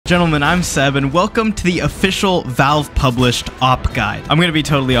Gentlemen, I'm Seb, and welcome to the official Valve-published AWP guide. I'm gonna be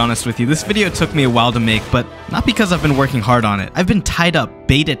totally honest with you, this video took me a while to make, but not because I've been working hard on it. I've been tied up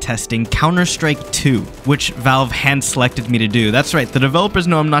beta testing Counter-Strike 2, which Valve hand-selected me to do. That's right, the developers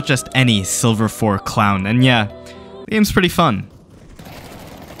know I'm not just any Silver 4 clown, and yeah, the game's pretty fun.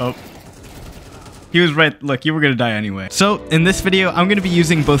 Oh. He was right, look, you were gonna die anyway. So, in this video, I'm gonna be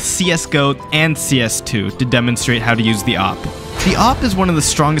using both CSGO and CS2 to demonstrate how to use the AWP. The AWP is one of the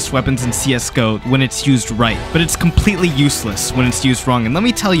strongest weapons in CSGO when it's used right, but it's completely useless when it's used wrong, and let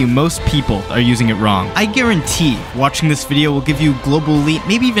me tell you, most people are using it wrong. I guarantee watching this video will give you global elite,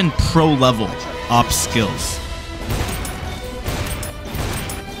 maybe even pro level AWP skills.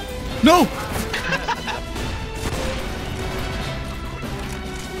 No!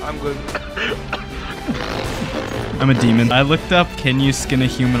 I'm good. I'm a demon. I looked up, can you skin a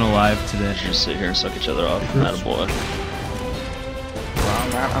human alive today? Just sit here and suck each other off. Attaboy.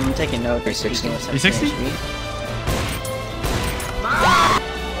 I'm taking note. 360. 360?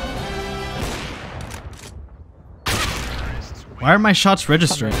 Why are my shots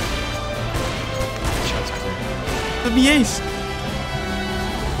registering? Let me ace.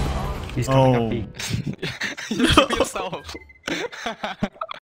 He's coming up.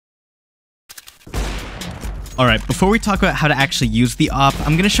 Alright, before we talk about how to actually use the AWP,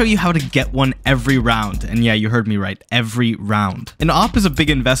 I'm going to show you how to get one every round. And yeah, you heard me right, every round. An AWP is a big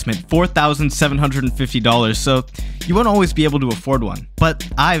investment, $4,750, so you won't always be able to afford one. But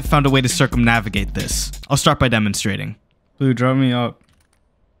I've found a way to circumnavigate this. I'll start by demonstrating. Blue, draw me up.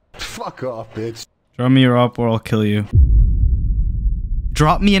 Fuck off, bitch. Draw me your AWP or I'll kill you.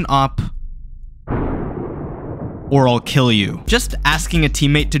 Drop me an AWP or I'll kill you. Just asking a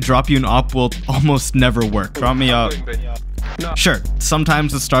teammate to drop you an AWP will almost never work. Drop me up. Sure,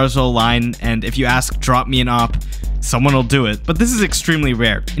 sometimes the stars will align, and if you ask drop me an AWP, someone will do it, but this is extremely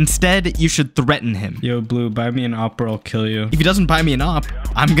rare. Instead, you should threaten him. Yo, Blue, buy me an AWP or I'll kill you. If he doesn't buy me an AWP,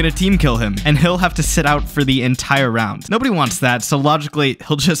 I'm gonna team kill him, and he'll have to sit out for the entire round. Nobody wants that, so logically,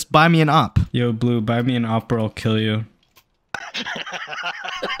 he'll just buy me an AWP. Yo, Blue, buy me an AWP or I'll kill you.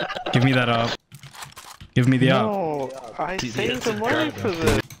 Give me that AWP. Give me the AWP. No, I saved the money for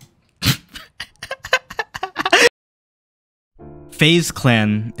this. FaZe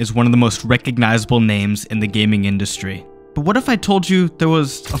Clan is one of the most recognizable names in the gaming industry. But what if I told you there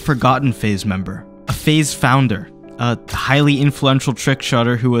was a forgotten FaZe member? A FaZe founder? A highly influential trick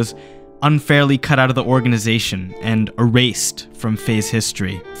shotter who was unfairly cut out of the organization and erased from FaZe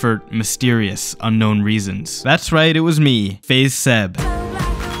history for mysterious, unknown reasons. That's right, it was me, FaZe Seb.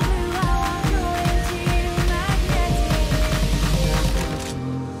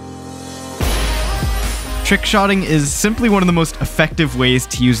 Trickshotting is simply one of the most effective ways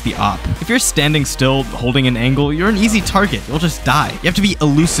to use the AWP. If you're standing still, holding an angle, you're an easy target. You'll just die. You have to be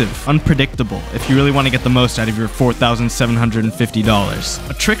elusive, unpredictable, if you really want to get the most out of your $4,750.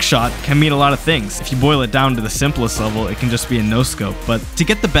 A trick shot can mean a lot of things. If you boil it down to the simplest level, it can just be a no-scope. But to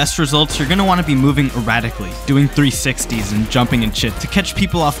get the best results, you're going to want to be moving erratically, doing 360s and jumping and shit to catch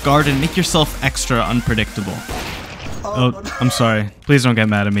people off guard and make yourself extra unpredictable. Oh, I'm sorry. Please don't get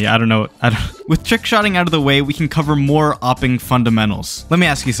mad at me. I don't know. With trickshotting out of the way, we can cover more opping fundamentals. Let me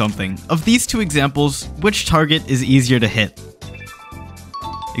ask you something. Of these two examples, which target is easier to hit?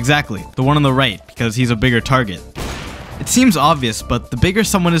 Exactly, the one on the right, because he's a bigger target. It seems obvious, but the bigger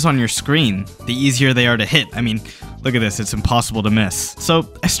someone is on your screen, the easier they are to hit. I mean, look at this, it's impossible to miss.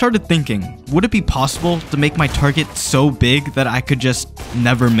 So I started thinking, would it be possible to make my target so big that I could just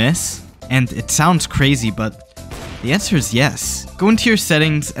never miss? And it sounds crazy, but the answer is yes. Go into your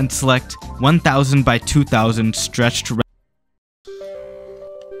settings and select 1000 by 2000 stretched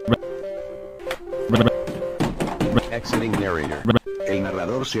Exiting narrator. El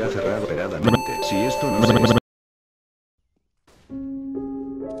narrador se ha cerrado operadamente. Si esto no se...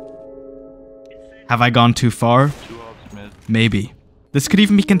 Have I gone too far? Maybe. This could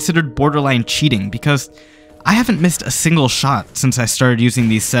even be considered borderline cheating because I haven't missed a single shot since I started using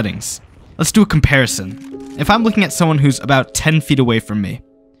these settings. Let's do a comparison. If I'm looking at someone who's about 10 feet away from me,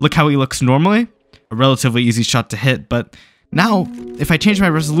 look how he looks normally? A relatively easy shot to hit, but now, if I change my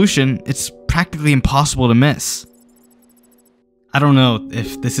resolution, it's practically impossible to miss. I don't know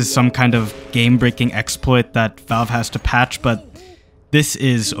if this is some kind of game-breaking exploit that Valve has to patch, but this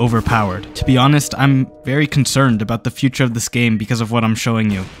is overpowered. To be honest, I'm very concerned about the future of this game because of what I'm showing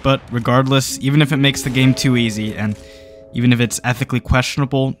you. But regardless, even if it makes the game too easy, and even if it's ethically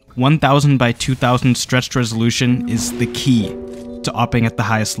questionable, 1000 by 2000 stretched resolution is the key to opping at the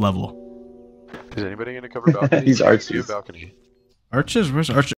highest level. Is anybody gonna cover balcony? He's arches. Balcony. Arches? Where's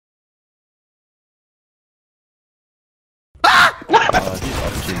Arches? He's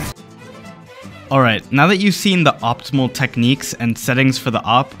arches. Alright, now that you've seen the optimal techniques and settings for the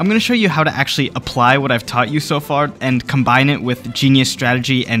op, I'm going to show you how to actually apply what I've taught you so far and combine it with genius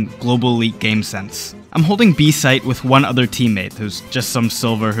strategy and global elite game sense. I'm holding B site with one other teammate, who's just some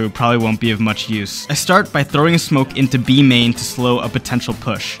silver who probably won't be of much use. I start by throwing a smoke into B main to slow a potential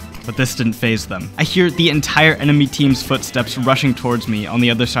push, but this didn't faze them. I hear the entire enemy team's footsteps rushing towards me on the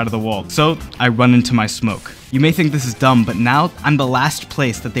other side of the wall, so I run into my smoke. You may think this is dumb, but now I'm the last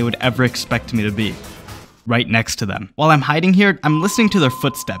place that they would ever expect me to be. Right next to them. While I'm hiding here, I'm listening to their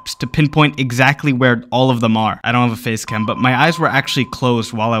footsteps to pinpoint exactly where all of them are. I don't have a face cam, but my eyes were actually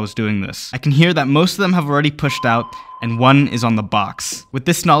closed while I was doing this. I can hear that most of them have already pushed out, and one is on the box. With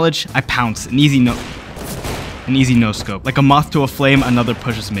this knowledge, I pounce, an easy no-scope. Like a moth to a flame, another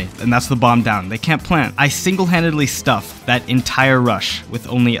pushes me, and that's the bomb down. They can't plant. I single-handedly stuff that entire rush with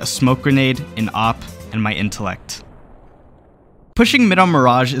only a smoke grenade, an op, and my intellect. Pushing mid on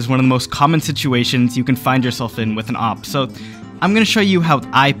Mirage is one of the most common situations you can find yourself in with an op, so I'm going to show you how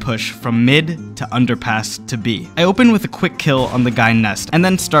I push from mid to underpass to B. I open with a quick kill on the guy nest, and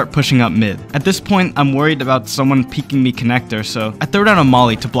then start pushing up mid. At this point, I'm worried about someone peeking me connector, so I throw down a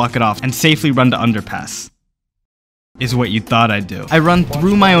molly to block it off and safely run to underpass. Is what you thought I'd do. I run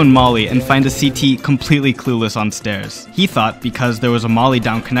through my own molly and find a CT completely clueless on stairs. He thought because there was a molly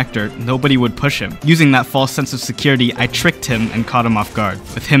down connector, nobody would push him. Using that false sense of security, I tricked him and caught him off guard.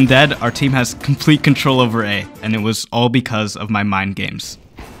 With him dead, our team has complete control over A, and it was all because of my mind games.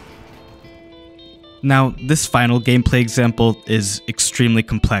 Now, this final gameplay example is extremely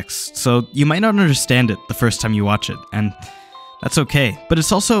complex, so you might not understand it the first time you watch it, and that's okay. But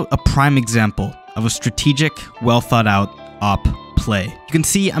it's also a prime example of a strategic, well-thought-out op play. You can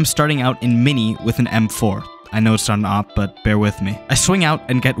see I'm starting out in mini with an M4. I know it's not an op, but bear with me. I swing out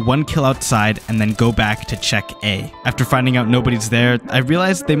and get one kill outside and then go back to check A. After finding out nobody's there, I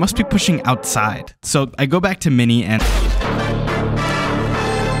realize they must be pushing outside. So I go back to mini and...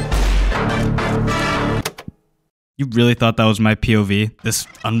 You really thought that was my POV? This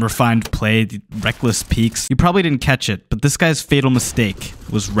unrefined play, the reckless peeks? You probably didn't catch it, but this guy's fatal mistake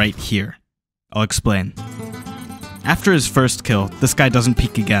was right here. I'll explain. After his first kill, this guy doesn't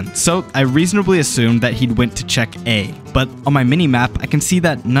peek again, so I reasonably assumed that he'd went to check A. But on my mini-map, I can see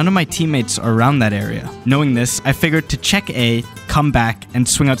that none of my teammates are around that area. Knowing this, I figured to check A, come back, and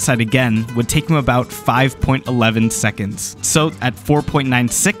swing outside again would take him about 5.11 seconds. So at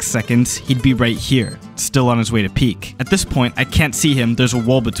 4.96 seconds, he'd be right here, still on his way to peek. At this point, I can't see him, there's a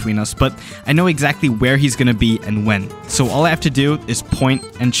wall between us, but I know exactly where he's gonna be and when. So all I have to do is point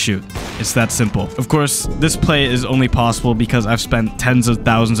and shoot. It's that simple. Of course, this play is only possible because I've spent tens of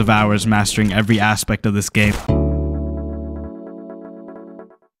thousands of hours mastering every aspect of this game.